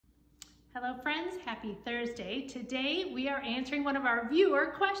Hello friends, happy Thursday. Today we are answering one of our viewer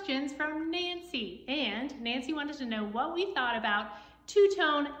questions from Nancy. And Nancy wanted to know what we thought about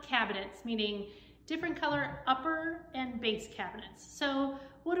two-tone cabinets, meaning different color upper and base cabinets. So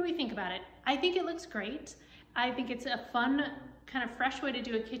what do we think about it? I think it looks great. I think it's a fun, kind of fresh way to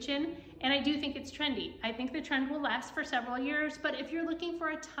do a kitchen, and I do think it's trendy. I think the trend will last for several years, but if you're looking for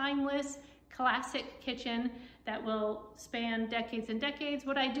a timeless, classic kitchen that will span decades and decades,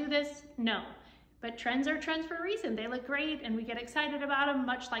 would I do this? No. But trends are trends for a reason. They look great and we get excited about them,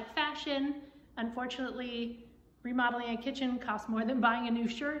 much like fashion. Unfortunately, remodeling a kitchen costs more than buying a new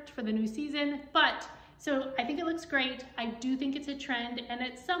shirt for the new season. So I think it looks great. I do think it's a trend, and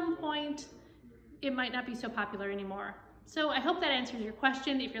at some point, it might not be so popular anymore. So I hope that answers your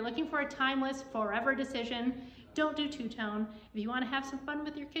question. If you're looking for a timeless, forever decision, don't do two-tone. If you want to have some fun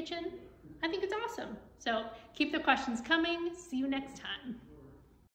with your kitchen, I think it's awesome. So keep the questions coming. See you next time.